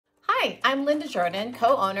Hi, I'm Linda Jordan,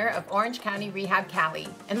 co-owner of Orange County Rehab Cali,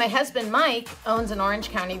 and my husband Mike owns an Orange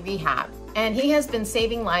County Rehab, and he has been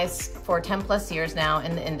saving lives for 10 plus years now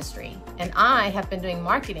in the industry, and I have been doing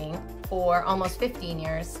marketing for almost 15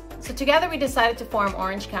 years. So together we decided to form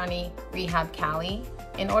Orange County Rehab Cali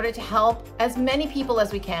in order to help as many people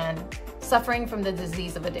as we can suffering from the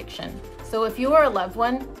disease of addiction. So if you or a loved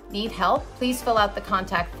one need help, please fill out the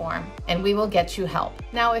contact form and we will get you help.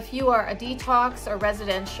 Now, if you are a detox or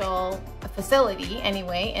residential facility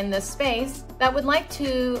anyway in this space that would like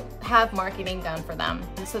to have marketing done for them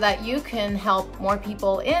so that you can help more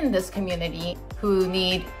people in this community who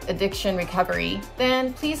need addiction recovery,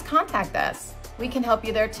 then please contact us. We can help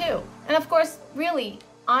you there too. And of course, really,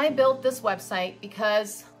 I built this website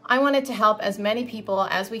because I wanted to help as many people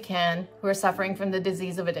as we can who are suffering from the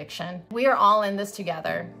disease of addiction. We are all in this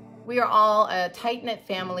together. We are all a tight-knit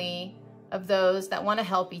family of those that want to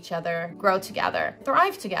help each other grow together,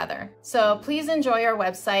 thrive together. So please enjoy our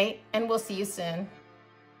website and we'll see you soon.